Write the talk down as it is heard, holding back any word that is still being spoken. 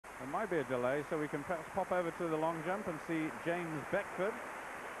might be a delay, so we can perhaps pop over to the long jump and see James Beckford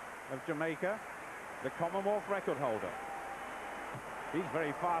of Jamaica, the Commonwealth record holder. He's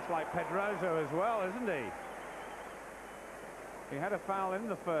very fast like Pedroso as well, isn't he? He had a foul in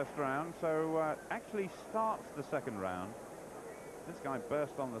the first round, so actually starts the second round. This guy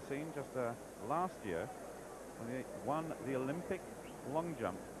burst on the scene just last year when he won the Olympic long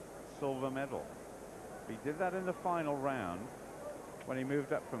jump silver medal. He did that in the final round when he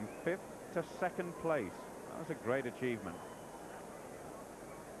moved up from 5th to 2nd place. That was a great achievement.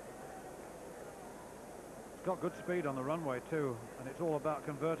 It's got good speed on the runway too, and it's all about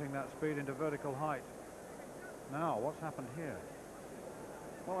converting that speed into vertical height. Now, what's happened here?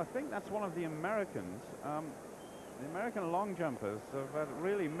 Well, I think that's one of the Americans. The American long jumpers have had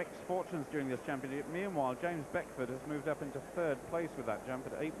really mixed fortunes during this championship. Meanwhile, James Beckford has moved up into 3rd place with that jump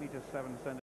at 8 meters 7 centimeters.